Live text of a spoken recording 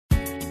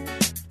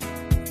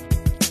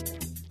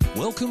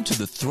Welcome to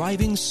the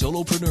Thriving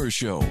Solopreneur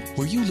Show,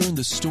 where you learn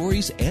the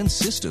stories and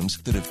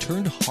systems that have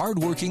turned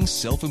hardworking,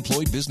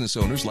 self-employed business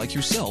owners like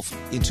yourself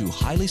into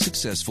highly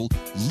successful,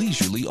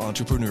 leisurely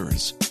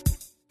entrepreneurs.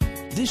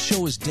 This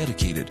show is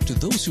dedicated to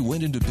those who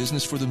went into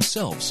business for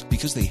themselves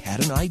because they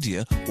had an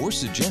idea or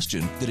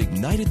suggestion that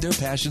ignited their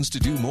passions to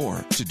do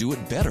more, to do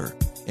it better,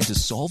 and to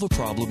solve a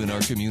problem in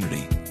our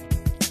community.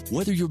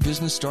 Whether your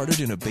business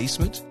started in a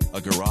basement, a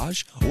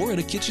garage, or at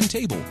a kitchen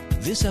table,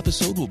 this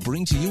episode will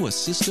bring to you a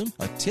system,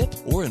 a tip,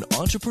 or an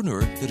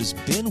entrepreneur that has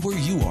been where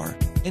you are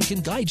and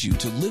can guide you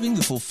to living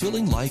the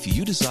fulfilling life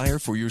you desire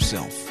for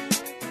yourself.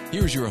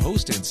 Here's your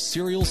host and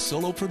serial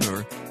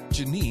solopreneur,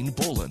 Janine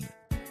Bolin.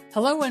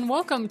 Hello and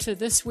welcome to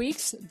this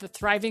week's The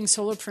Thriving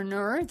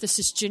Solopreneur. This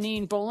is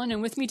Janine Bolin,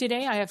 and with me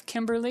today I have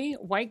Kimberly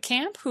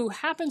Whitecamp, who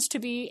happens to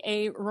be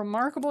a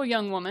remarkable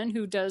young woman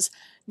who does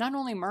not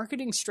only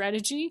marketing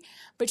strategy,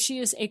 but she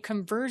is a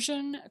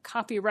conversion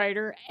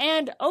copywriter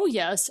and, oh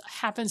yes,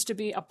 happens to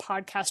be a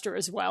podcaster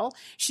as well.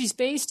 She's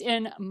based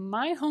in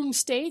my home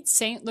state,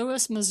 St.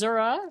 Louis,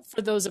 Missouri,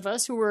 for those of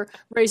us who were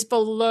raised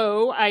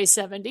below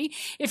I-70.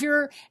 If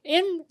you're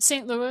in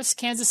St. Louis,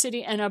 Kansas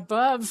City, and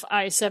above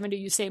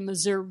I-70, you say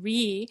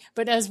Missouri,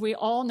 but as we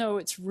all know,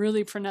 it's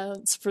really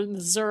pronounced for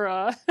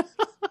Missouri.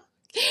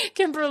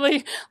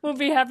 Kimberly will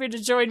be happy to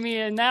join me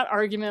in that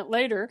argument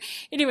later.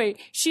 Anyway,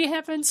 she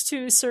happens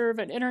to serve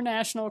an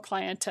international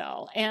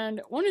clientele.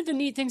 And one of the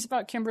neat things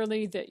about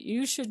Kimberly that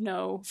you should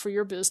know for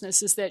your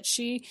business is that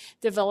she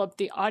developed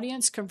the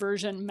audience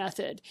conversion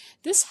method.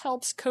 This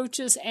helps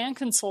coaches and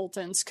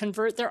consultants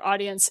convert their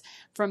audience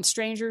from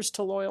strangers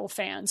to loyal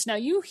fans. Now,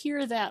 you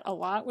hear that a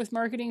lot with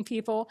marketing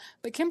people,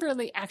 but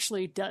Kimberly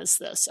actually does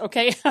this,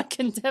 okay? I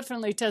can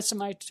definitely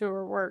testify to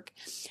her work.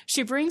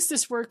 She brings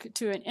this work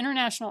to an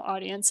international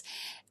audience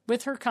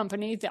with her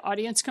company, The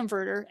Audience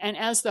Converter, and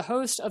as the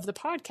host of the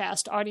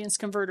podcast, Audience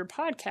Converter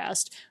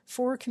Podcast,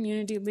 for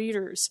community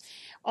leaders.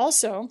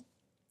 Also,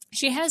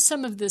 she has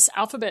some of this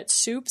alphabet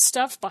soup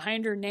stuff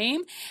behind her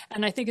name,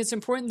 and I think it's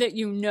important that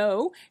you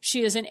know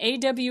she is an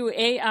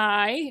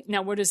AWAI.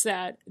 Now, what is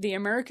that? The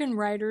American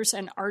Writers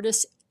and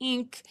Artists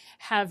Inc.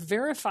 have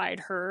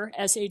verified her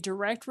as a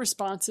direct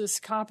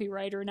responses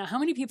copywriter. Now, how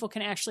many people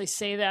can actually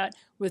say that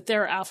with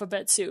their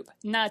alphabet soup?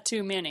 Not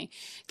too many.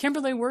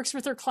 Kimberly works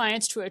with her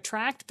clients to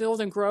attract,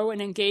 build, and grow an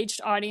engaged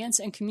audience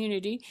and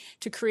community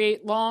to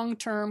create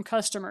long-term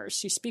customers.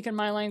 She's speaking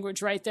my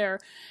language right there.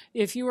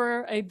 If you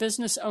are a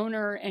business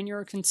owner and you're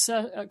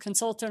a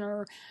consultant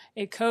or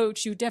a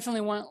coach, you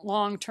definitely want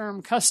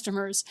long-term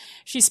customers.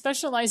 She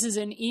specializes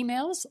in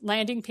emails,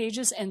 landing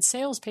pages, and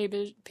sales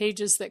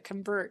pages that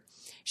convert.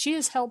 She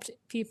has helped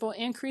people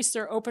increase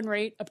their open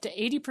rate up to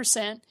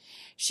 80%.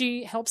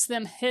 She helps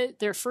them hit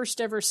their first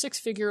ever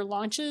six-figure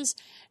launches,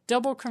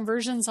 double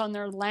conversions on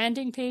their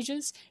landing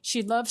pages.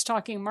 She loves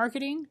talking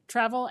marketing,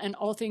 travel, and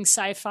all things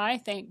sci-fi.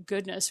 Thank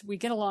goodness. We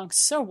get along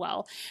so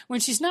well. When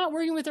she's not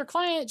working with her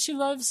client, she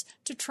loves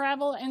to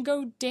travel and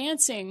go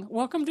dancing.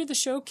 Welcome to the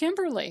show,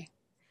 Kimberly.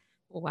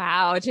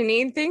 Wow,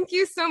 Janine, thank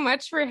you so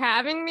much for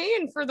having me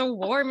and for the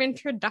warm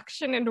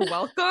introduction and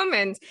welcome.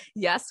 And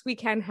yes, we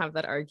can have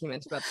that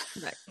argument about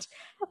the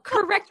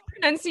correct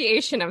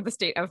pronunciation of the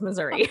state of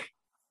Missouri.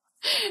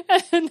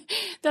 And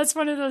that's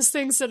one of those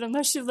things that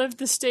unless you live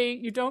the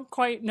state, you don't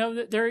quite know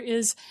that there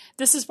is.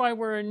 This is why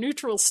we're a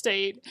neutral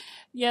state.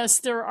 Yes,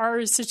 there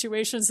are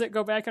situations that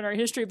go back in our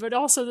history, but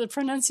also the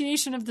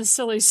pronunciation of the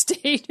silly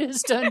state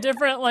is done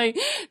differently,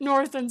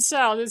 north and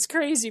south. It's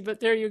crazy, but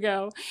there you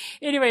go.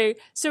 Anyway,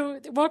 so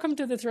welcome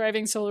to the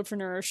Thriving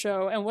Solopreneur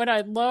Show. And what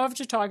I'd love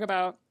to talk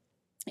about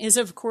is,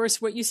 of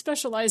course, what you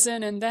specialize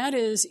in, and that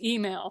is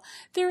email.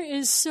 There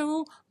is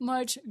so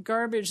much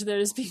garbage that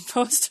is being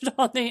posted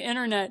on the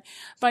internet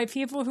by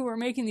people who are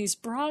making these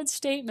broad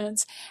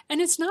statements,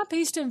 and it's not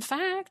based in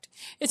fact.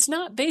 It's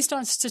not based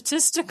on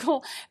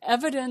statistical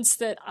evidence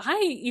that I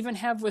even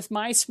have with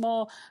my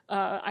small,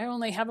 I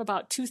only have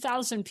about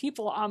 2,000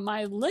 people on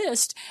my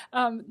list,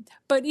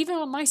 but even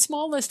on my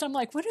small list, I'm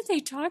like, what are they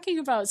talking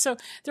about? So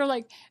they're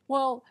like,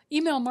 well,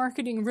 email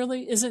marketing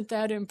really isn't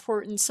that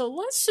important, so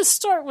let's just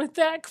start with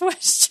that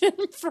question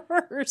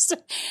first.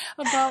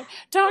 Talk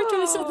to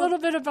us a little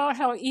bit about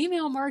how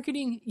email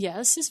marketing,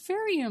 yes, is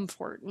very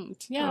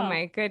important. Yeah. Oh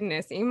my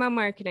goodness. Email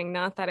marketing,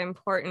 not that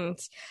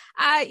important.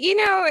 At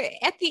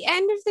the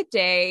end of the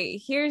day,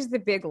 here's the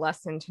big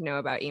lesson to know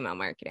about email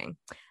marketing.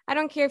 I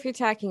don't care if you're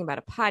talking about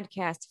a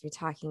podcast, if you're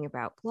talking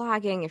about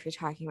blogging, if you're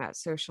talking about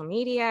social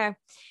media.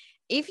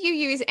 If you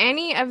use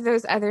any of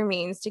those other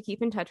means to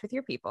keep in touch with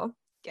your people,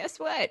 guess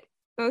what?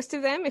 Most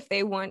of them, if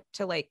they want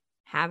to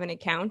have an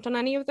account on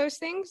any of those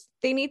things,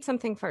 they need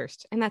something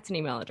first, and that's an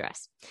email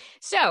address.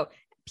 So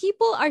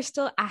people are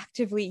still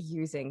actively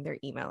using their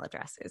email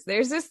addresses.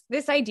 There's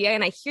this idea,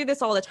 and I hear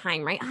this all the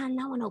time, right?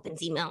 No one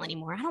opens email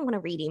anymore. I don't want to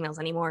read emails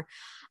anymore.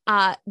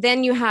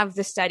 Then you have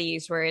the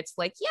studies where it's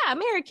like, yeah,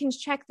 Americans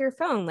check their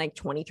phone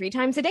 23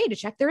 times a day to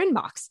check their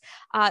inbox.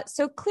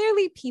 So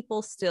clearly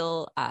people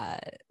still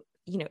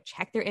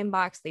check their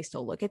inbox. They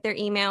still look at their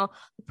email.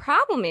 The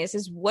problem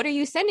is what are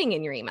you sending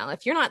in your email?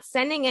 If you're not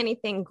sending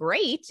anything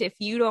great, if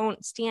you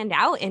don't stand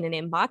out in an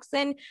inbox,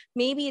 then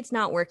maybe it's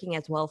not working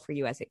as well for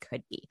you as it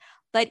could be.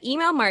 But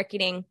email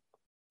marketing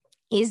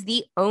is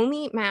the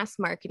only mass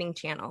marketing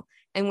channel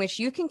in which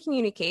you can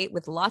communicate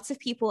with lots of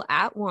people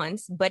at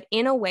once, but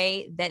in a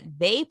way that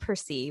they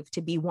perceive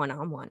to be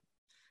one-on-one.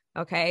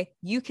 Okay.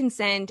 You can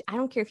send, I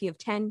don't care if you have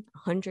 10,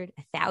 100,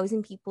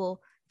 1,000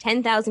 people,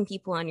 10,000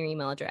 people on your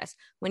email address.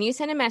 When you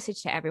send a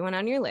message to everyone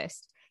on your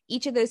list,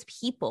 each of those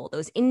people,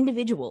 those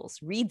individuals,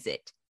 reads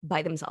it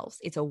by themselves.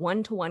 It's a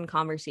one-to-one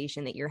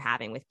conversation that you're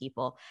having with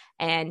people.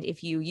 And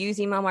if you use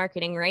email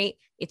marketing right,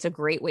 it's a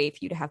great way for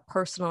you to have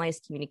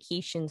personalized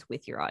communications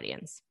with your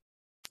audience.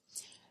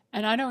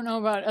 And I don't know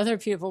about other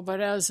people,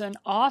 but as an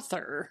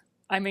author,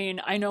 I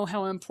know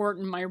how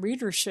important my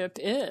readership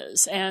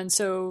is. And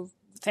so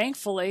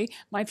thankfully,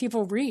 my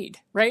people read,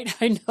 right?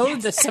 I know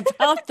this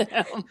about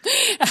them.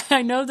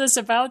 I know this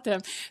about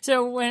them.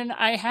 So when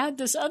I had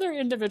this other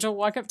individual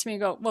walk up to me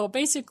and go, well,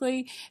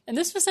 basically, and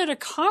this was at a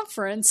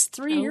conference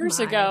 3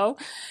 years ago.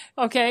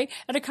 Okay.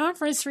 At a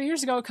conference 3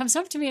 years ago, it comes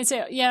up to me and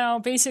say,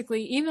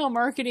 basically email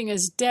marketing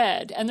is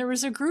dead. And there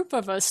was a group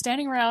of us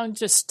standing around,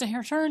 just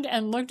turned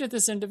and looked at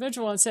this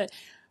individual and said,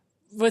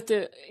 with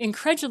the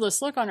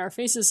incredulous look on our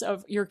faces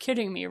of, you're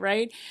kidding me,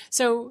 right?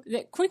 So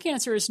the quick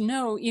answer is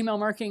no, email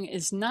marketing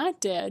is not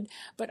dead,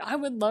 but I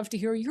would love to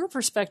hear your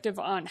perspective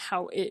on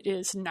how it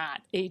is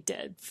not a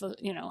dead,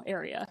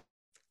 area.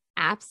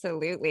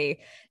 Absolutely.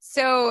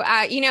 So,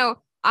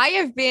 I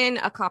have been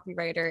a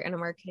copywriter and a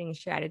marketing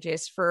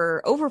strategist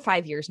for over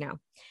 5 years now.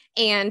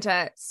 And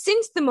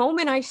since the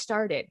moment I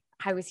started,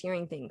 I was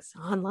hearing things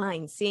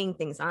online, seeing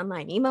things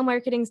online. Email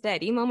marketing's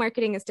dead. Email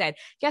marketing is dead.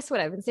 Guess what?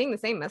 I've been seeing the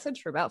same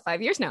message for about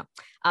 5 years now.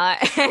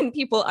 And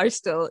people are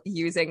still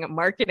using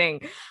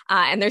marketing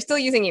and they're still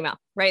using email,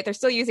 right? They're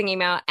still using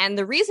email. And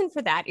the reason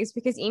for that is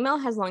because email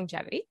has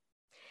longevity.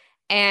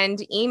 And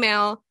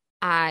email,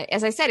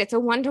 as I said, it's a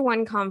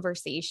one-to-one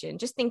conversation.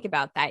 Just think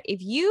about that.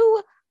 If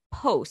you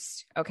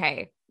post,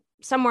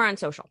 somewhere on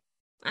social,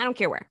 I don't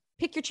care where,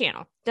 pick your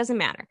channel, doesn't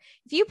matter.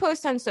 If you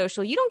post on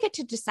social, you don't get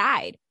to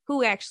decide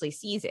who actually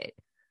sees it.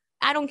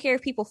 I don't care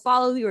if people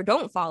follow you or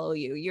don't follow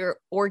you. Your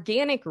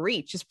organic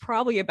reach is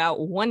probably about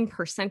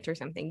 1% or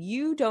something.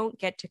 You don't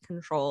get to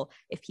control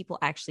if people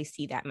actually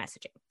see that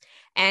messaging.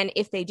 And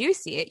if they do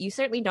see it, you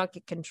certainly don't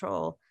get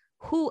control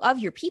who of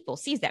your people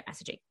sees that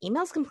messaging.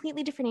 Email is a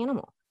completely different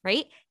animal,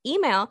 right?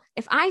 Email,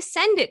 if I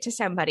send it to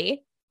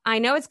somebody, I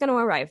know it's going to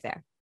arrive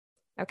there.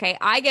 Okay,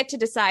 I get to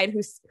decide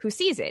who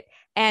sees it.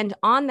 And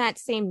on that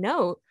same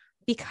note,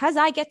 because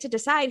I get to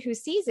decide who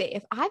sees it,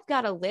 if I've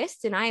got a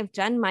list and I have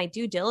done my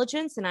due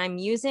diligence and I'm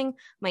using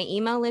my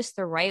email list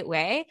the right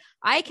way,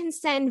 I can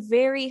send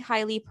very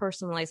highly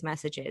personalized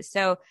messages.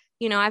 So,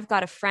 I've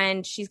got a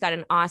friend, she's got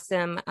an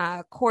awesome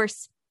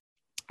course,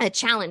 a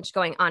challenge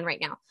going on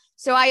right now.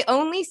 So I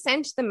only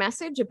sent the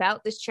message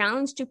about this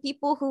challenge to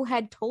people who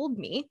had told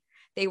me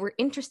they were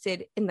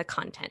interested in the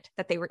content,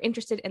 that they were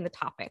interested in the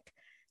topic.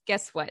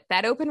 Guess what?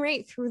 That open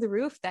rate through the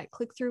roof, that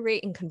click-through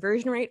rate and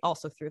conversion rate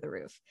also through the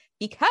roof,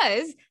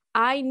 because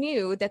I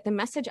knew that the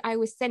message I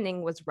was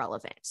sending was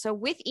relevant. So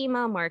with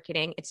email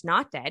marketing, it's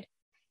not dead.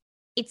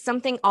 It's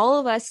something all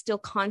of us still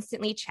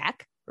constantly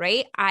check,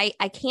 right? I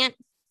can't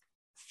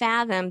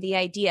fathom the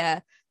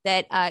idea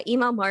that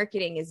email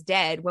marketing is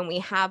dead when we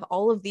have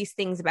all of these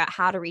things about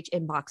how to reach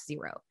inbox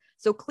zero.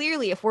 So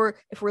clearly, if we're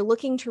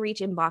looking to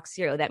reach inbox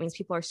zero, that means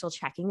people are still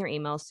checking their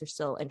emails. They're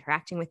still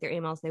interacting with their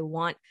emails. They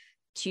want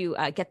to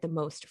get the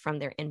most from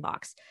their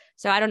inbox.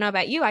 So I don't know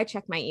about you. I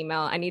check my email.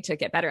 I need to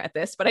get better at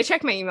this, but I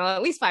check my email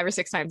at least 5 or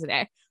 6 times a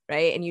day,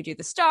 right? And you do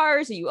the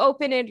stars, or you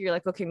open it, you're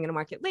like, okay, I'm going to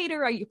mark it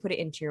later, or you put it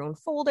into your own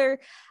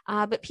folder.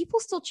 But people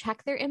still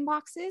check their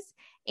inboxes.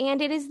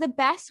 And it is the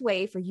best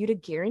way for you to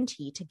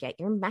guarantee to get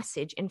your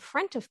message in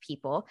front of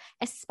people,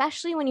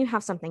 especially when you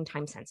have something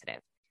time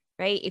sensitive.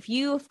 Right? If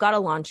you've got a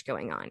launch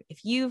going on,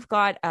 if you've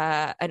got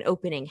an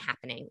opening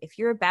happening, if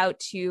you're about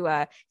to,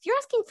 if you're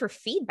asking for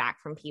feedback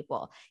from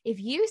people, if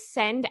you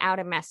send out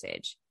a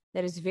message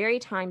that is very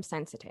time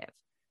sensitive,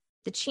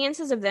 the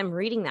chances of them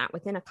reading that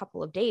within a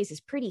couple of days is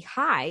pretty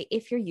high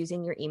if you're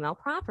using your email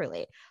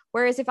properly.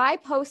 Whereas if I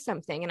post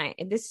something,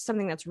 and this is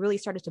something that's really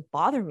started to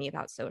bother me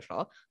about social,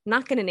 I'm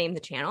not going to name the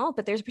channel,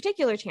 but there's a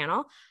particular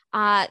channel.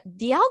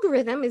 The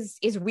algorithm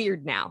is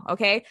weird now.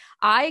 Okay.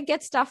 I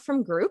get stuff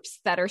from groups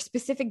that are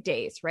specific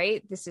days,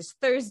 right? This is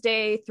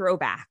Thursday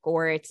throwback,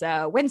 or it's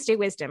Wednesday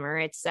wisdom, or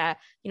it's,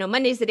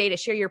 Monday's the day to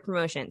share your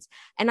promotions.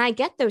 And I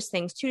get those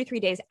things 2 to 3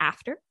 days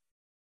after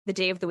the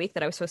day of the week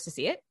that I was supposed to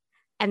see it.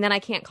 And then I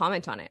can't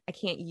comment on it. I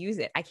can't use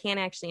it. I can't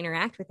actually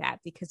interact with that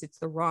because it's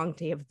the wrong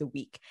day of the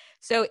week.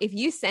 So if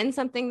you send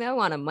something though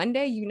on a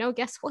Monday,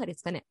 guess what?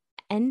 It's going to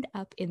end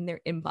up in their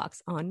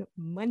inbox on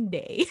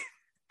Monday.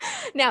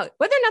 Now,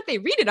 whether or not they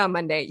read it on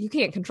Monday, you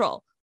can't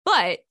control,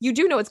 but you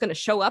do know it's going to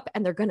show up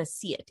and they're going to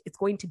see it. It's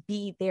going to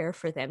be there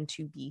for them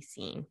to be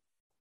seen.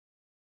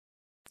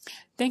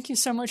 Thank you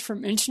so much for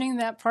mentioning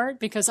that part,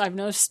 because I've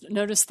noticed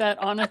that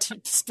on a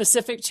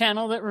specific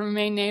channel that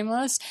remain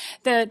nameless,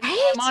 that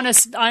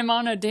I'm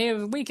on a day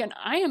of the week and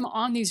I am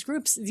on these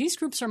groups. These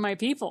groups are my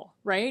people,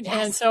 right?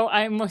 Yes. And so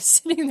I'm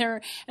sitting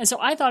there, and so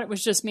I thought it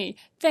was just me.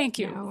 Thank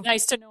you. No.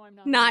 Nice to know I'm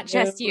not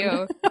just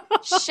you.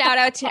 Shout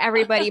out to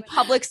everybody.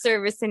 Public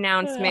service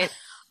announcement.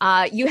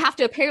 You have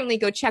to apparently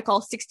go check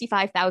all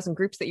 65,000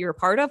 groups that you're a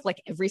part of,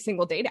 like every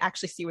single day, to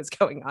actually see what's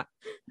going on.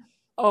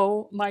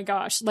 Oh my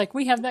gosh, like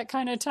we have that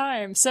kind of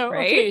time. So,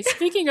 right? Okay,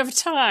 speaking of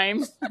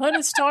time, let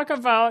us talk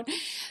about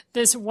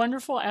this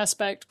wonderful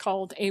aspect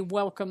called a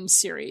welcome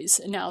series.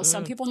 Now,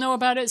 some people know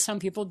about it, some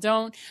people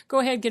don't. Go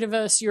ahead, give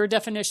us your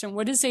definition.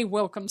 What is a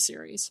welcome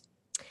series?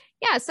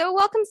 Yeah, so a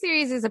welcome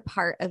series is a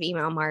part of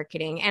email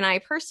marketing, and I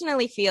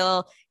personally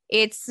feel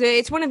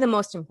it's one of the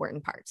most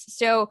important parts.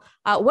 So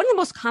one of the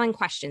most common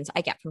questions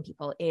I get from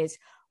people is,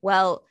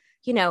 well,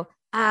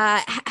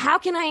 how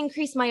can I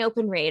increase my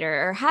open rate,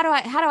 or how do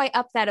I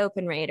up that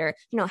open rate, or,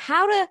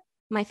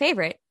 my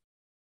favorite,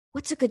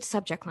 what's a good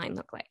subject line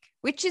look like?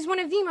 Which is one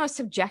of the most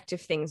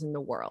subjective things in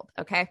the world.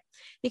 Okay.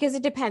 Because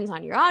it depends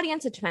on your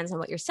audience. It depends on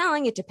what you're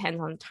selling. It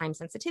depends on time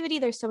sensitivity.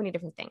 There's so many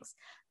different things.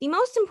 The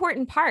most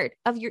important part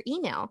of your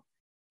email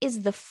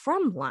is the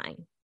from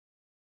line.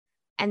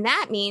 And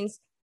that means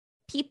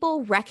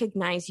people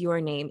recognize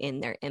your name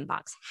in their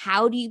inbox.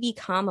 How do you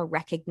become a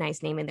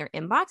recognized name in their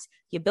inbox?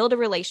 You build a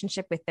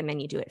relationship with them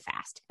and you do it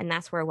fast. And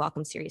that's where a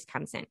welcome series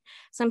comes in.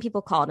 Some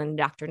people call it an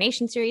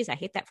indoctrination series. I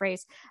hate that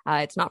phrase.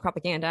 It's not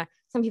propaganda.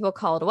 Some people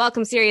call it a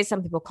welcome series.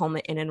 Some people call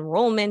it an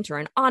enrollment or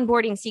an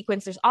onboarding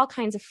sequence. There's all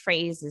kinds of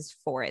phrases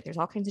for it. There's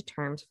all kinds of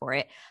terms for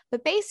it.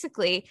 But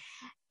basically,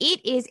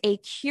 it is a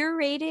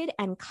curated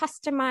and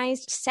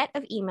customized set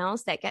of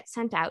emails that get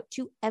sent out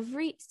to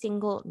every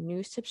single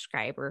new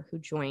subscriber who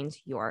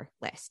joins your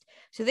list.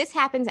 So this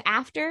happens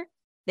after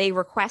they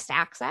request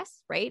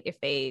access, right? If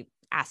they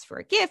ask for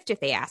a gift, if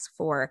they ask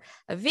for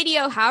a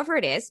video, however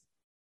it is,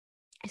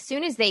 as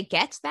soon as they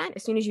get that,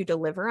 as soon as you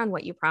deliver on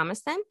what you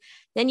promised them,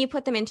 then you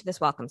put them into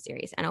this welcome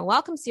series. And a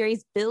welcome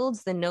series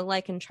builds the know,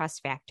 like, and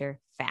trust factor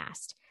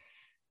fast.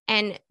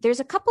 And there's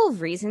a couple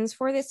of reasons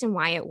for this and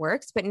why it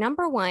works. But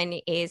number one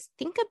is,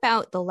 think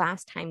about the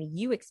last time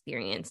you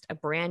experienced a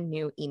brand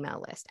new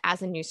email list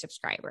as a new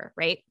subscriber,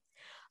 right?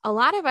 A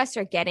lot of us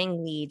are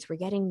getting leads. We're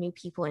getting new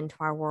people into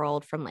our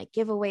world from like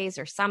giveaways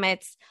or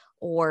summits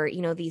or,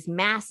 these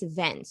mass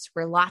events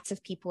where lots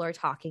of people are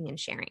talking and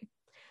sharing.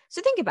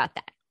 So think about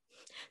that.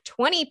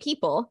 20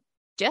 people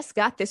just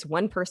got this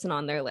one person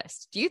on their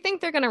list. Do you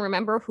think they're going to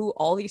remember who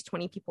all these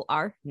 20 people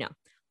are? No.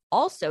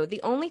 Also,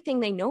 the only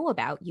thing they know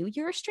about you,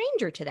 you're a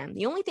stranger to them.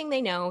 The only thing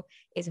they know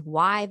is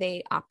why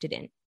they opted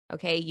in.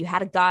 Okay. You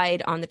had a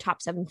guide on the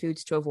top 7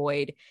 foods to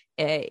avoid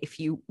if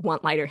you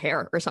want lighter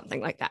hair or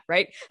something like that,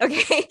 right?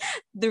 Okay.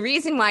 The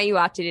reason why you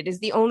opted in is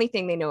the only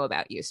thing they know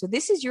about you. So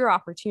this is your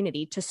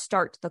opportunity to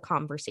start the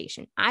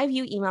conversation. I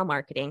view email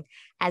marketing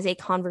as a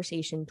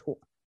conversation tool.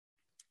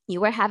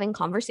 You are having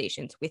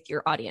conversations with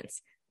your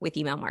audience with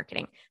email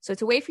marketing. So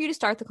it's a way for you to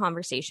start the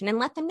conversation and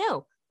let them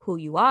know who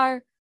you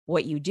are,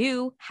 what you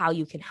do, how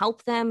you can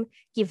help them,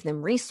 give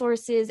them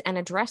resources, and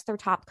address their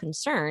top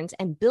concerns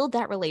and build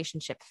that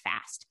relationship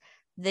fast.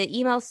 The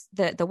emails,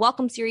 the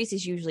welcome series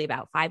is usually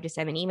about 5 to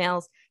 7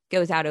 emails,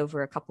 goes out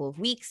over a couple of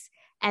weeks.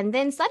 And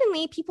then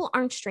suddenly people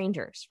aren't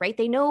strangers, right?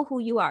 They know who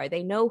you are.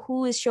 They know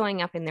who is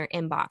showing up in their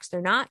inbox.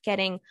 They're not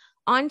getting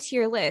onto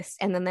your list.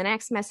 And then the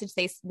next message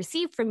they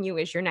receive from you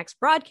is your next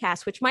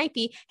broadcast, which might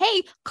be,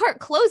 hey, cart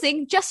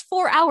closing, just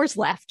 4 hours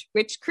left,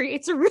 which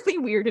creates a really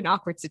weird and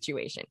awkward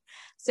situation.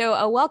 So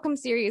a welcome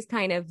series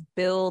kind of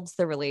builds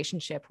the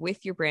relationship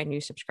with your brand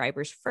new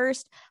subscribers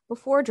first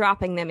before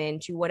dropping them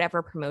into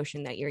whatever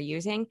promotion that you're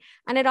using.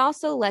 And it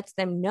also lets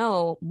them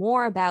know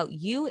more about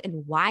you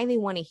and why they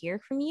want to hear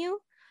from you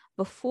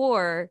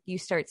before you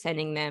start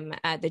sending them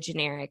the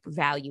generic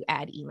value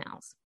add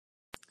emails.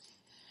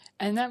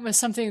 And that was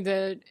something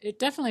that it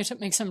definitely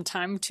took me some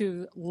time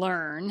to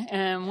learn.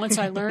 And once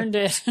I learned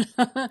it,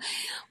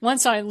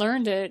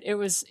 it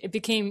was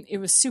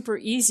super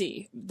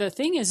easy. The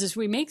thing is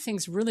we make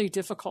things really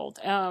difficult.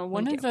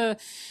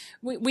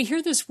 We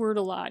hear this word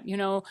a lot,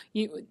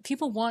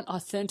 people want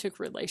authentic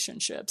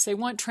relationships. They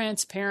want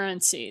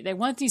transparency. They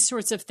want these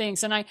sorts of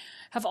things. And I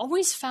have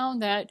always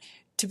found that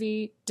to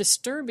be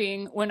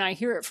disturbing when I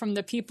hear it from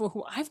the people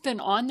who I've been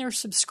on their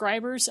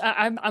subscribers.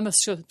 I'm a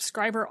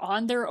subscriber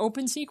on their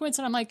open sequence.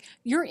 And I'm like,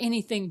 you're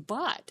anything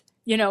but,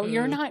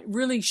 you're not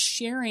really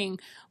sharing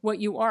what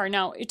you are.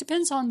 Now, it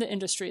depends on the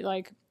industry.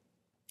 Like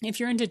if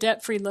you're into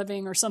debt-free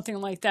living or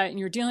something like that, and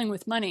you're dealing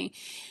with money,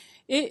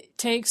 it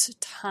takes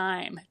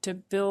time to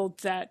build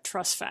that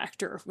trust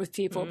factor with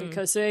people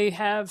because they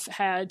have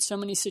had so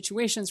many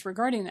situations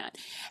regarding that.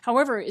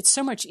 However, it's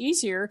so much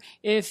easier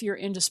if you're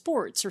into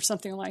sports or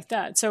something like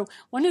that. So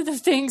one of the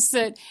things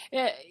that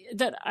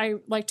I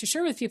like to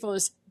share with people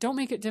is don't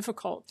make it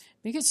difficult.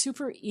 Make it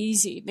super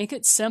easy. Make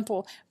it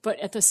simple. But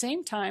at the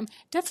same time,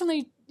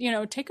 definitely,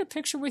 take a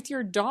picture with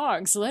your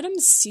dogs. Let them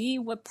see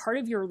what part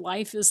of your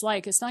life is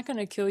like. It's not going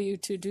to kill you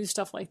to do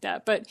stuff like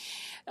that. But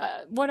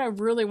what I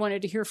really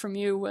wanted to hear from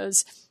you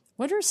was,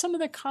 what are some of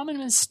the common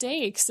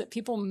mistakes that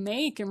people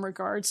make in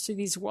regards to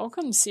these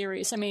welcome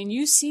series? I mean,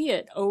 you see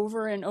it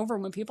over and over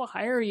when people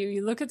hire you.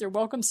 You look at their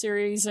welcome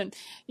series and,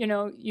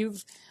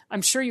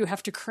 I'm sure you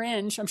have to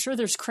cringe. I'm sure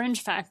there's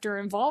cringe factor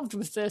involved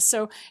with this.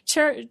 So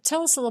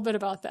tell us a little bit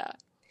about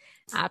that.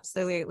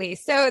 Absolutely.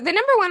 So the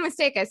number one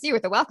mistake I see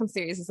with the welcome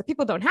series is that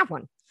people don't have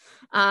one.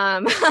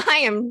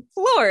 I am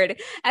floored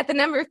at the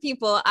number of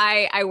people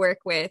I work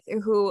with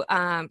who,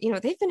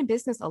 they've been in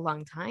business a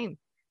long time.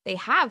 They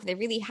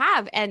really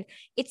have. And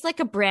it's like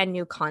a brand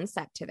new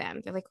concept to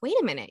them. They're like, wait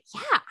a minute.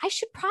 Yeah, I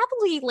should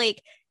probably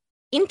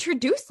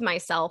introduce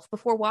myself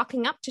before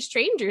walking up to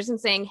strangers and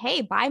saying,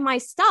 hey, buy my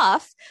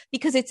stuff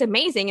because it's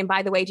amazing. And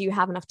by the way, do you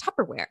have enough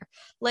Tupperware?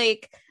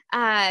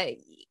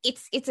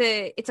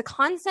 It's a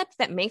concept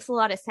that makes a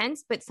lot of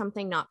sense, but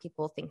something not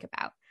people think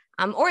about.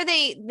 Or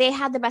they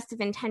had the best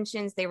of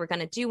intentions. They were going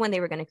to do one, they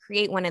were going to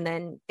create one, and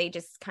then they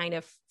just kind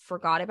of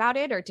forgot about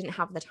it or didn't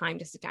have the time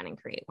to sit down and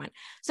create one.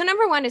 So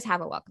number one is have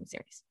a welcome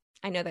series.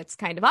 I know that's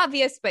kind of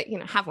obvious, but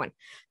have one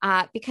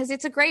because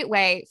it's a great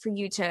way for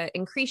you to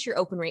increase your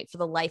open rate for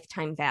the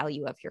lifetime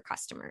value of your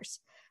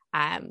customers.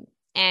 And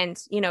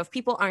if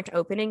people aren't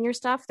opening your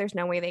stuff, there's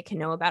no way they can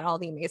know about all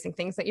the amazing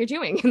things that you're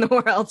doing in the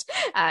world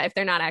if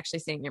they're not actually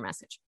seeing your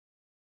message.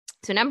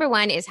 So number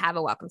one is have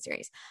a welcome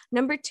series.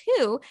 Number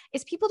two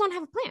is people don't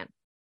have a plan.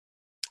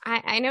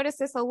 I notice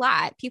this a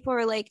lot. People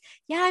are like,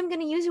 yeah, I'm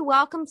going to use a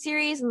welcome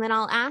series. And then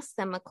I'll ask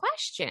them a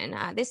question.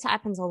 This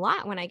happens a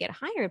lot when I get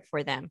hired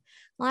for them.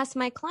 I'll ask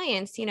my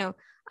clients,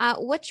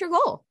 what's your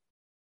goal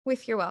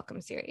with your welcome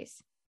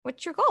series?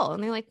 What's your goal?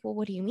 And they're like, well,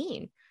 what do you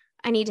mean?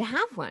 I need to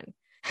have one.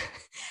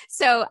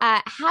 So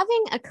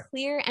having a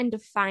clear and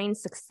defined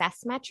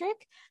success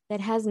metric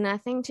that has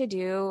nothing to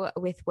do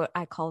with what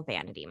I call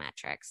vanity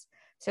metrics.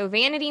 So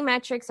vanity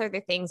metrics are the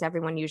things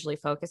everyone usually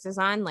focuses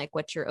on, like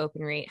what's your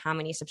open rate? How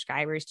many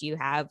subscribers do you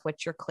have?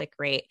 What's your click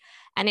rate?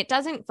 And it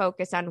doesn't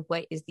focus on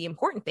what is the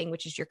important thing,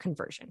 which is your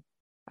conversion.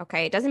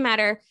 Okay. It doesn't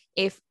matter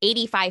if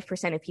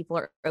 85% of people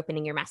are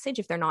opening your message,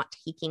 if they're not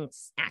taking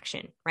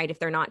action, right? If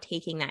they're not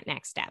taking that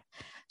next step.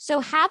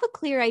 So have a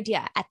clear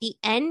idea at the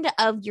end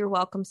of your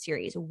welcome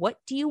series. What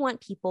do you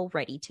want people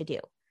ready to do?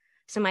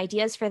 Some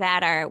ideas for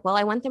that are, well,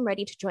 I want them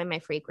ready to join my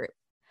free group.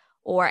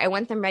 Or I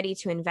want them ready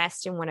to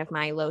invest in one of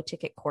my low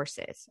ticket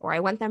courses, or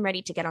I want them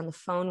ready to get on the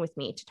phone with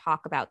me to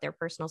talk about their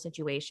personal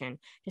situation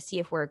to see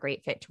if we're a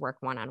great fit to work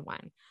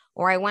one-on-one.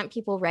 Or I want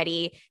people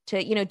ready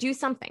to, do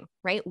something,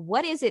 right?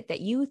 What is it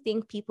that you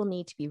think people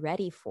need to be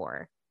ready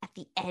for at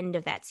the end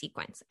of that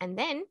sequence? And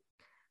then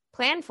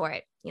plan for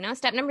it.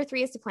 Step number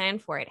 3 is to plan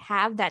for it.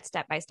 Have that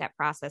step-by-step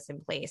process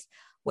in place.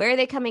 Where are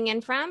they coming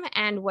in from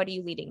and what are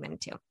you leading them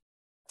to?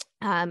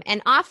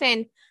 And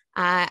often,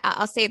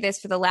 I'll say this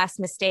for the last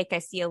mistake I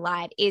see a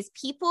lot is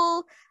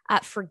people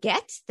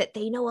forget that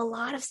they know a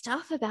lot of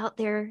stuff about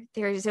their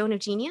zone of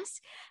genius.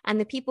 And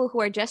the people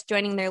who are just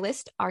joining their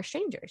list are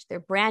strangers. They're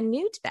brand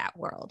new to that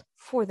world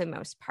for the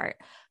most part.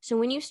 So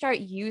when you start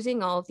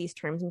using all of these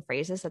terms and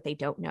phrases that they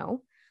don't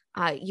know,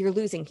 you're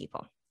losing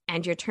people.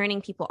 And you're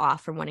turning people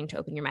off from wanting to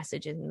open your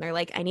messages. And they're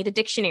like, I need a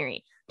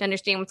dictionary to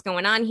understand what's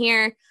going on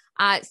here.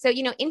 So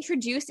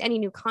introduce any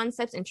new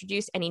concepts,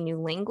 introduce any new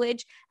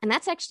language. And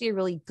that's actually a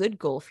really good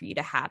goal for you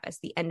to have as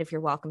the end of your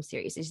welcome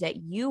series is that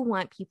you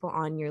want people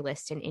on your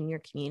list and in your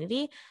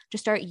community to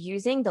start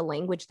using the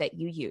language that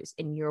you use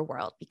in your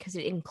world because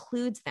it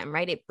includes them,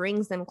 right? It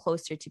brings them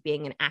closer to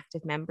being an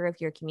active member of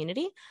your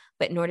community.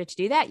 But in order to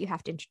do that, you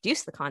have to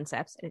introduce the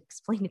concepts and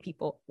explain to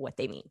people what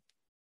they mean.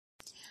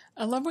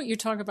 I love what you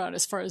talk about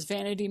as far as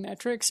vanity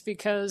metrics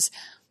because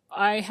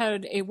I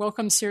had a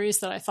welcome series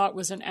that I thought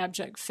was an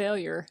abject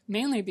failure,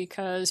 mainly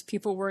because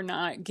people were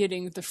not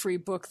getting the free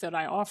book that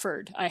I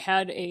offered. I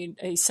had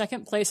a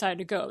second place I had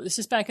to go. This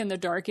is back in the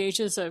dark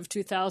ages of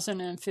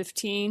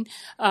 2015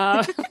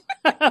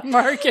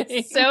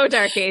 marketing. So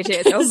dark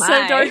ages. Oh my.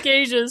 So dark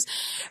ages.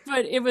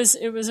 But it was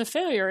a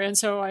failure. And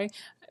so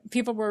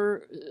people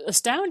were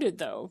astounded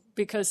though,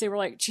 because they were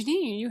like,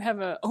 Janine, you have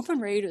an open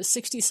rate of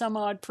 60 some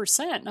odd %.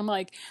 And I'm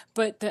like,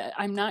 but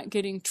I'm not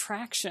getting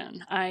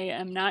traction. I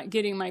am not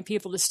getting my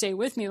people to stay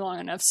with me long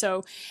enough.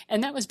 So,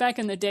 and that was back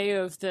in the day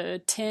of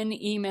the 10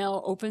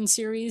 email open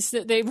series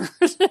that they were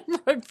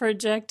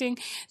projecting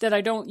that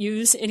I don't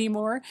use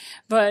anymore.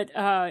 But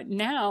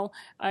now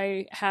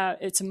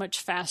it's a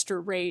much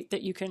faster rate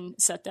that you can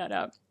set that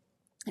up.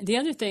 The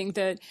other thing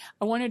that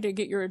I wanted to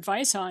get your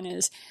advice on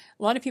is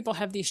a lot of people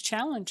have these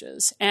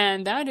challenges,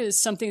 and that is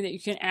something that you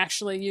can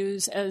actually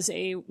use as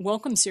a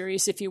welcome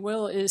series, if you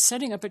will, is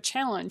setting up a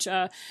challenge.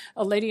 A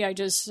lady I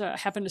just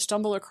happened to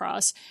stumble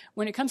across,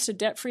 when it comes to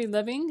debt-free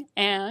living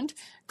and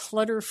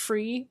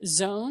clutter-free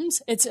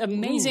zones, it's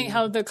amazing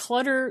how the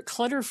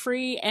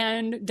clutter-free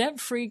and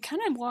debt-free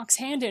kind of walks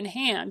hand in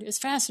hand. It's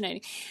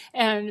fascinating.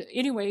 And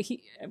anyway,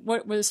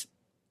 what was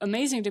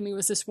amazing to me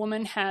was this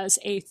woman has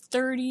a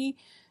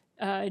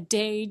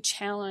 30-day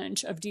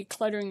challenge of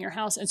decluttering your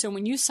house. And so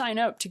when you sign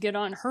up to get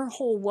on, her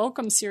whole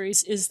welcome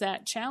series is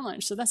that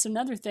challenge. So that's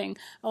another thing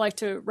I like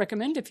to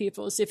recommend to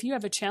people is if you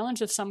have a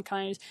challenge of some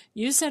kind,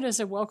 use that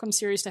as a welcome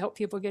series to help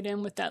people get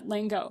in with that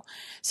lingo.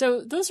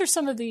 So those are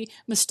some of the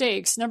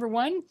mistakes. Number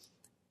one,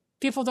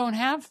 people don't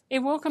have a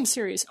welcome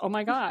series. Oh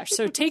my gosh.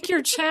 So take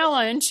your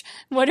challenge,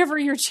 whatever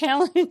your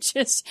challenge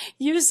is,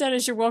 use that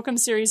as your welcome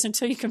series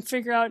until you can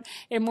figure out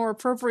a more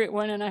appropriate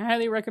one. And I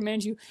highly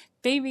recommend you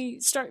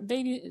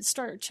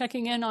start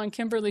checking in on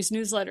Kimberly's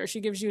newsletter. She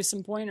gives you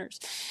some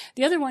pointers.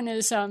 The other one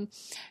is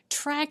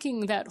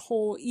tracking that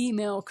whole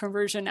email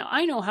conversion. Now,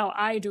 I know how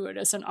I do it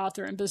as an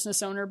author and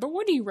business owner, but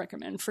what do you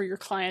recommend for your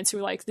clients who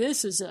are like,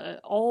 this is a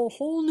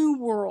whole new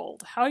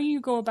world? How do you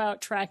go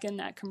about tracking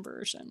that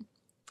conversion?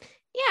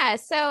 Yeah.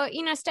 So,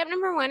 step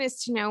number one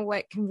is to know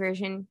what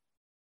conversion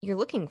you're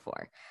looking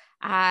for.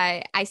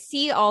 I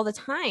see all the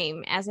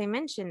time, as I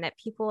mentioned, that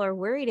people are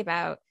worried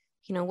about,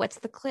 what's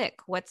the click,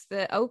 what's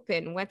the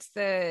open, what's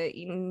the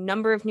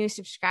number of new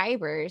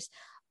subscribers.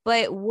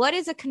 But what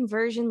does a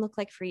conversion look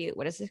like for you?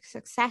 What does a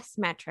success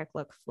metric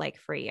look like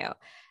for you?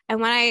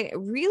 And what I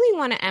really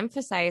want to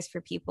emphasize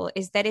for people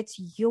is that it's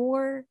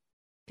your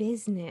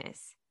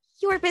business.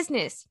 Your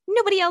business,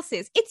 nobody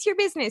else's. It's your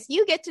business.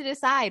 You get to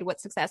decide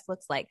what success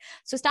looks like.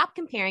 So stop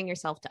comparing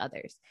yourself to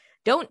others.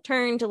 Don't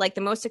turn to like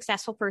the most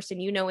successful person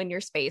in your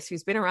space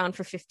who's been around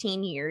for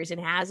 15 years and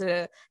has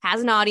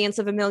an audience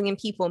of 1 million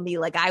people and be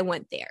like, I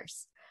want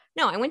theirs.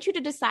 No, I want you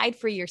to decide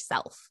for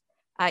yourself.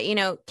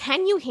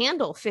 Can you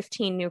handle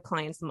 15 new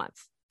clients a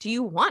month? Do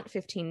you want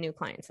 15 new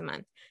clients a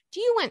month? Do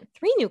you want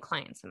 3 new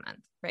clients a month,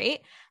 right?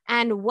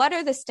 And what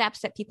are the steps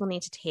that people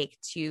need to take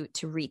to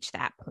reach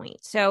that point?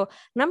 So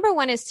number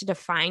one is to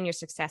define your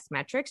success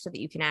metrics so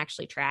that you can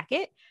actually track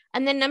it.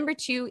 And then number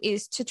 2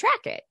 is to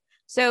track it.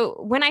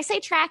 So when I say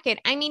track it,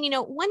 I mean,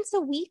 once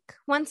a week,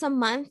 once a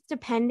month,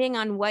 depending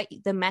on what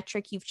the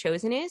metric you've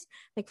chosen is.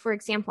 Like, for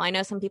example, I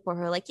know some people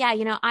who are like,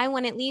 yeah, I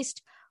want at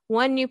least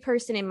 1 new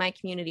person in my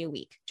community a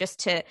week,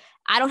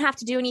 I don't have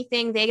to do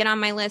anything. They get on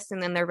my list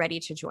and then they're ready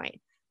to join.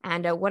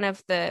 And one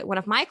of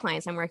my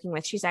clients I'm working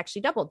with, she's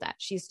actually doubled that.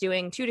 She's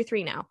doing 2 to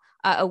 3 now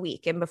a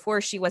week. And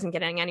before she wasn't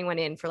getting anyone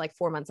in for like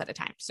 4 months at a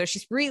time. So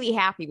she's really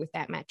happy with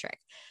that metric.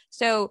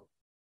 So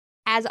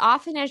as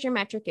often as your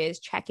metric is,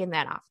 check in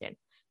that often.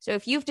 So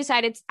if you've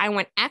decided I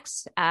want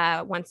X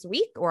once a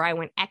week, or I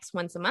want X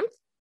once a month,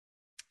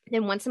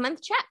 then once a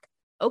month check.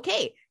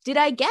 Okay, did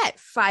I get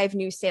 5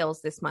 new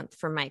sales this month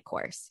for my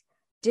course?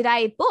 Did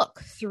I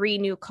book 3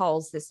 new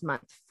calls this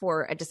month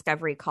for a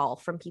discovery call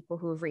from people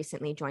who have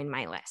recently joined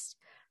my list,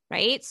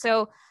 right?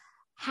 So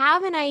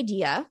have an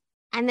idea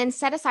and then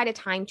set aside a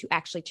time to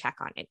actually check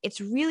on it.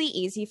 It's really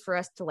easy for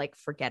us to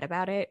forget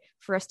about it,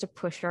 for us to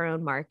push our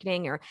own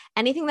marketing or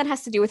anything that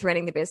has to do with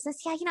running the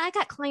business. Yeah, I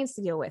got clients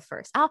to deal with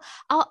first. I'll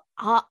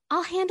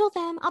handle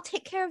them. I'll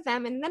take care of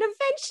them. And then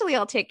eventually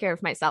I'll take care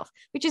of myself,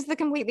 which is the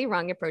completely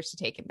wrong approach to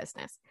take in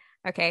business.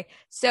 Okay.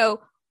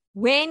 So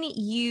when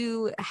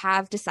you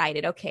have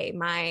decided, okay,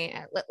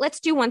 let's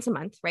do once a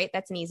month, right?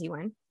 That's an easy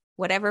one.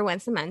 Whatever,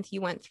 once a month,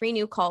 you want 3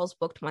 new calls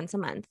booked once a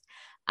month.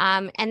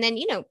 And then,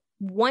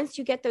 once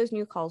you get those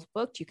new calls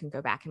booked, you can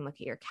go back and look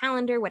at your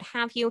calendar, what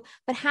have you,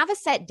 but have a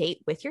set date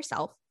with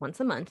yourself once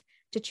a month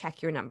to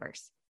check your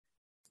numbers.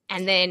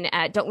 And then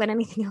don't let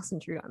anything else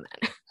intrude on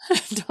that.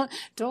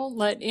 don't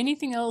let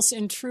anything else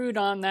intrude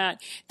on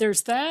that.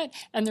 There's that,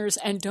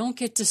 and don't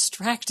get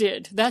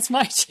distracted. That's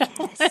my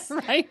challenge, yes.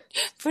 Right?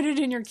 Put it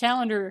in your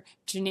calendar,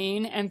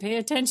 Janine, and pay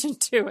attention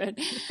to it.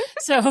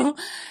 So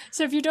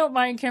if you don't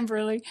mind,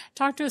 Kimberly,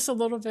 talk to us a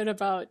little bit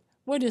about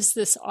what is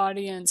this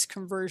audience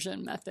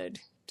conversion method?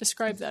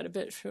 Describe that a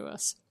bit to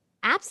us.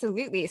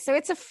 Absolutely. So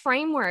it's a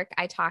framework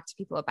I talk to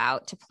people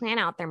about to plan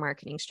out their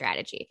marketing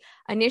strategy.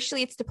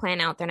 Initially, it's to plan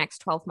out their next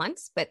 12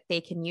 months, but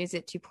they can use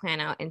it to plan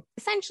out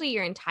essentially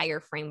your entire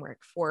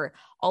framework for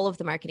all of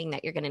the marketing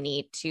that you're going to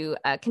need to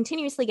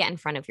continuously get in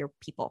front of your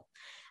people.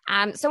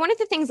 So one of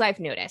the things I've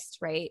noticed,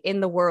 right,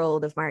 in the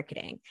world of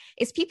marketing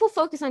is people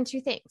focus on 2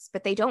 things,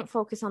 but they don't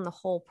focus on the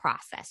whole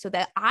process. So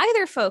they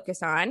either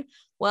focus on,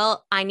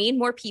 well, I need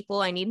more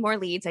people, I need more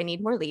leads, I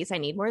need more leads, I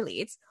need more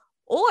leads.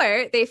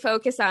 Or they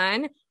focus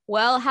on,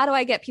 well, how do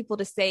I get people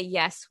to say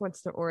yes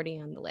once they're already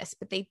on the list?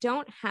 But they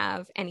don't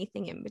have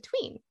anything in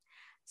between.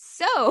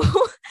 So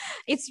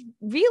it's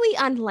really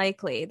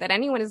unlikely that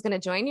anyone is going to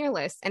join your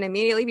list and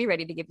immediately be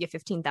ready to give you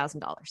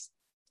 $15,000.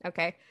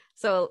 Okay.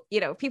 So,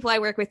 people I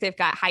work with, they've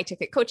got high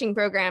ticket coaching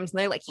programs and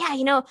they're like,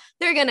 yeah,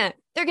 they're going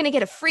to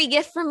get a free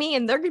gift from me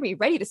and they're going to be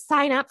ready to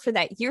sign up for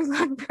that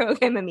year-long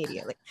program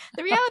immediately.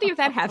 The reality of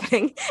that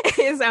happening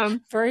is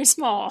very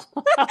small.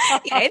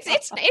 Yeah,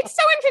 it's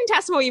so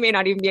infinitesimal you may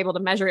not even be able to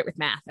measure it with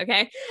math.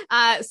 Okay.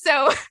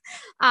 So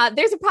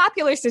there's a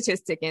popular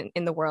statistic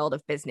in the world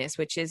of business,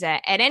 which is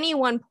at any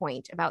one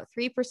point, about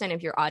 3%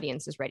 of your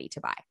audience is ready to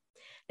buy.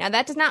 Now,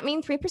 that does not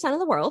mean 3% of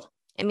the world.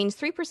 It means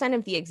 3%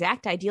 of the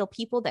exact ideal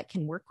people that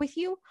can work with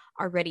you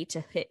are ready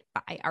to hit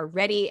buy, are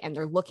ready, and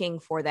they're looking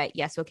for that,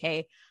 yes,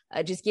 okay,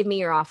 just give me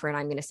your offer and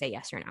I'm going to say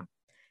yes or no.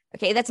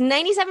 Okay, that's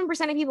 97%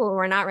 of people who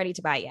are not ready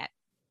to buy yet.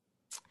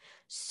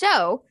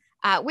 So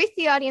with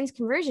the audience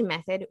conversion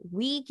method,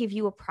 we give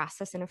you a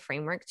process and a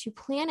framework to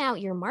plan out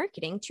your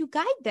marketing to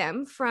guide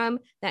them from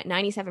that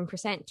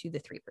 97% to the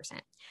 3%.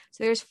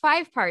 So there's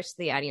 5 parts to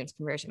the audience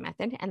conversion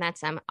method, and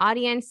that's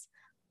audience,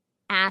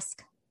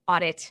 ask,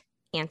 audit,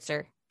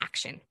 answer,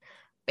 action.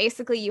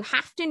 Basically, you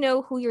have to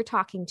know who you're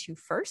talking to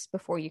first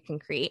before you can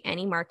create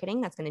any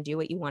marketing that's going to do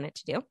what you want it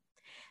to do.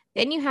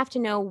 Then you have to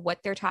know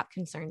what their top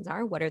concerns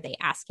are. What are they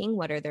asking?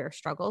 What are their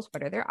struggles?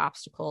 What are their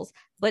obstacles?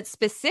 But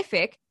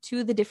specific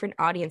to the different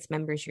audience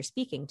members you're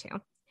speaking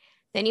to.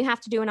 Then you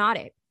have to do an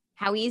audit.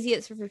 How easy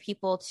it's for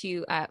people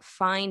to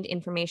find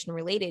information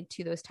related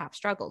to those top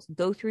struggles.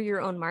 Go through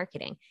your own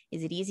marketing.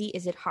 Is it easy?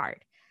 Is it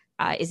hard?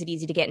 Is it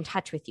easy to get in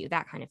touch with you?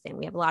 That kind of thing.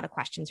 We have a lot of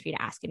questions for you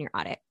to ask in your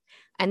audit.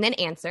 And then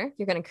answer.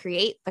 You're going to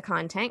create the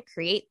content,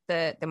 create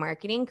the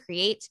marketing,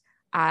 create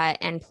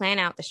and plan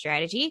out the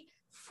strategy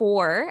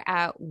for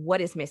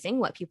what is missing,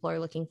 what people are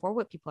looking for,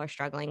 what people are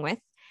struggling with.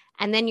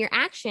 And then your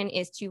action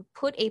is to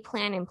put a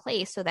plan in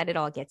place so that it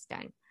all gets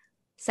done.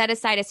 Set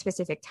aside a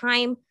specific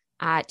time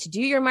to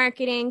do your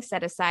marketing,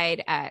 set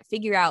aside,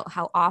 figure out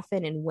how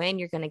often and when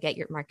you're going to get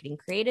your marketing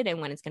created and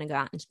when it's going to go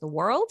out into the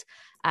world.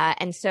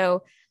 And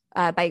so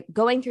by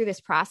going through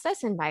this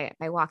process and by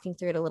walking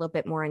through it a little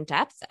bit more in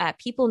depth,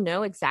 people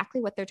know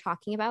exactly what they're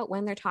talking about,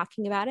 when they're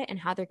talking about it, and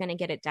how they're going to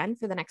get it done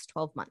for the next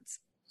 12 months.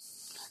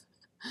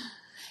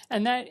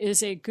 And that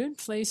is a good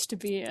place to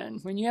be in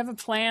when you have a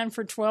plan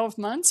for 12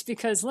 months,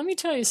 because let me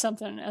tell you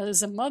something,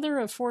 as a mother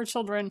of 4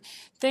 children,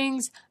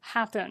 things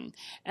happen.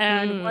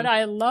 And what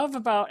I love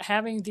about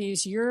having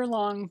these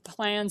year-long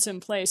plans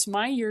in place,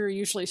 my year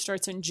usually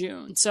starts in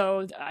June.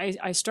 So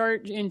I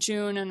start in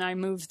June and I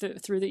move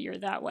through the year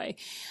that way.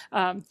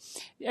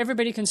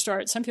 Everybody can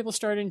start. Some people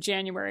start in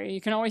January. You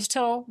can always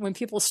tell when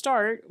people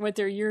start what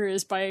their year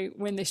is by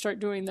when they start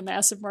doing the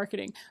massive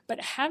marketing.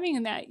 But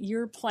having that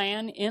year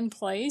plan in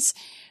place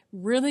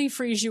really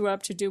frees you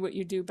up to do what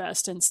you do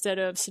best instead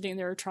of sitting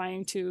there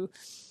trying to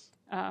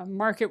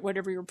market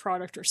whatever your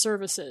product or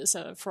service is.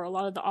 For a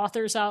lot of the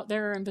authors out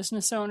there and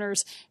business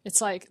owners, it's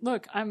like,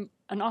 look, I'm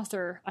an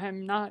author.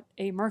 I'm not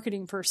a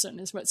marketing person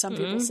is what some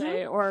people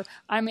say, or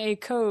I'm a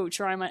coach,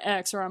 or I'm an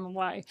X, or I'm a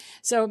Y.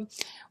 So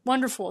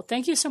wonderful.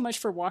 Thank you so much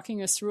for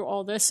walking us through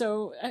all this.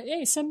 So,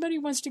 hey, somebody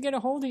wants to get a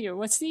hold of you.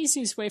 What's the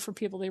easiest way for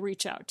people to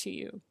reach out to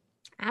you?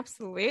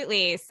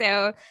 Absolutely.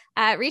 So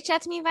reach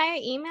out to me via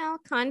email,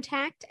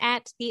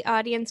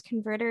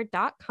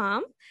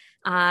 contact@theaudienceconverter.com.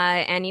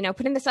 And,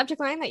 put in the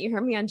subject line that you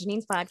heard me on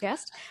Janine's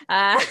podcast.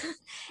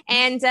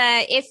 And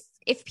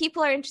if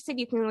people are interested,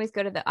 you can always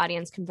go to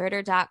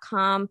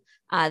theaudienceconverter.com.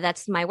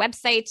 That's my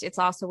website. It's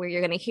also where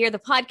you're going to hear the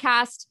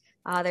podcast.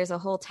 There's a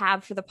whole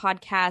tab for the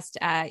podcast.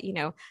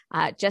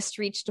 Just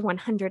reached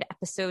 100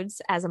 episodes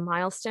as a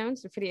milestone.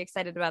 So pretty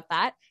excited about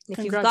that. And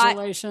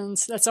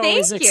congratulations. That's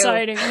always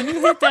exciting. When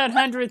you hit that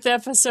 100th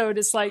episode,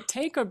 it's like,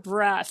 take a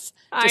breath.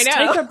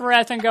 Take a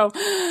breath and go,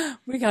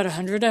 we got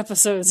 100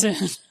 episodes in.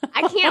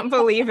 I can't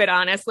believe it,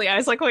 honestly. I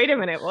was like, wait a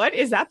minute, what?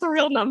 Is that the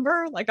real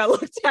number? Like I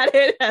looked at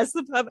it as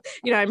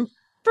I'm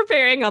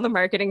preparing all the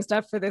marketing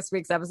stuff for this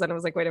week's episode. I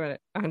was like, wait a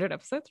minute, 100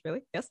 episodes?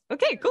 Really? Yes.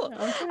 Okay, cool.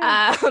 Okay.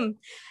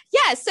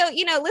 So,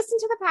 listen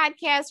to the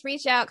podcast,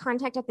 reach out,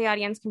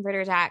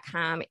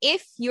 contact@theaudienceconverter.com.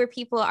 If your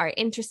people are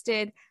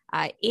interested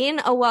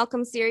in a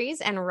welcome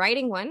series and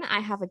writing one, I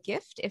have a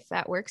gift if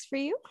that works for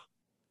you.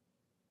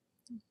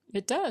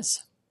 It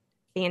does.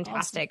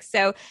 Fantastic.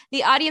 Awesome. So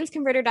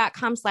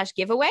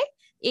theaudienceconverter.com/giveaway.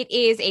 It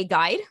is a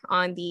guide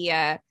on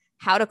the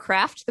how to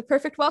craft the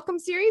perfect welcome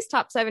series,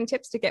 top 7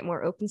 tips to get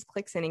more opens,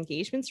 clicks, and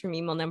engagements from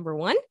email number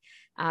 1.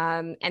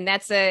 And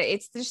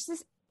it's just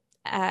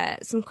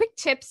some quick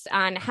tips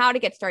on how to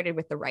get started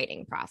with the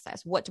writing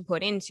process, what to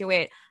put into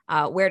it,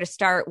 where to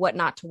start, what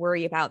not to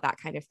worry about, that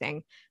kind of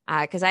thing.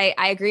 Because I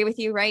agree with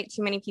you, right?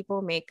 Too many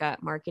people make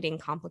marketing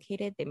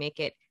complicated. They make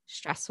it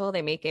stressful.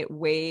 They make it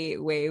way,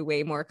 way,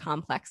 way more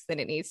complex than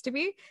it needs to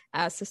be.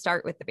 So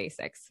start with the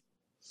basics.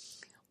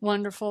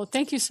 Wonderful.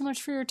 Thank you so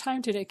much for your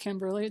time today,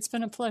 Kimberly. It's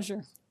been a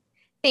pleasure.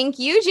 Thank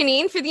you,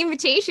 Janine, for the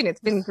invitation. It's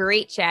been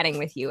great chatting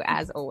with you,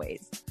 as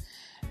always.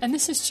 And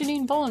this is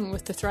Janine Bolin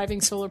with The Thriving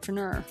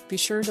Solopreneur. Be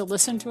sure to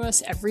listen to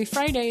us every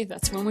Friday.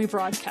 That's when we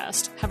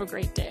broadcast. Have a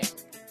great day.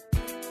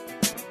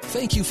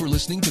 Thank you for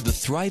listening to The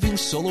Thriving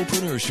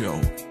Solopreneur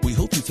Show. We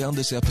hope you found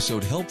this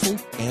episode helpful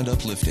and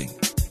uplifting.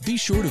 Be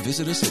sure to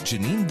visit us at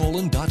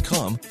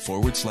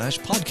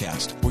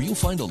JanineBolin.com/podcast, where you'll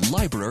find a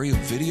library of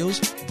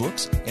videos,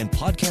 books, and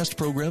podcast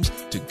programs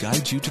to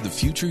guide you to the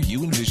future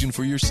you envision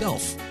for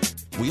yourself.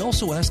 We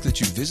also ask that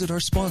you visit our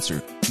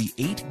sponsor,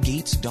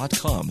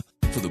 the8gates.com,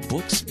 for the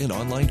books and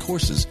online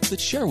courses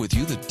that share with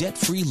you the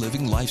debt-free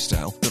living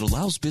lifestyle that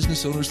allows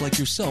business owners like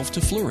yourself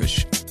to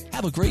flourish.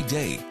 Have a great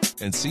day,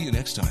 and see you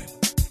next time.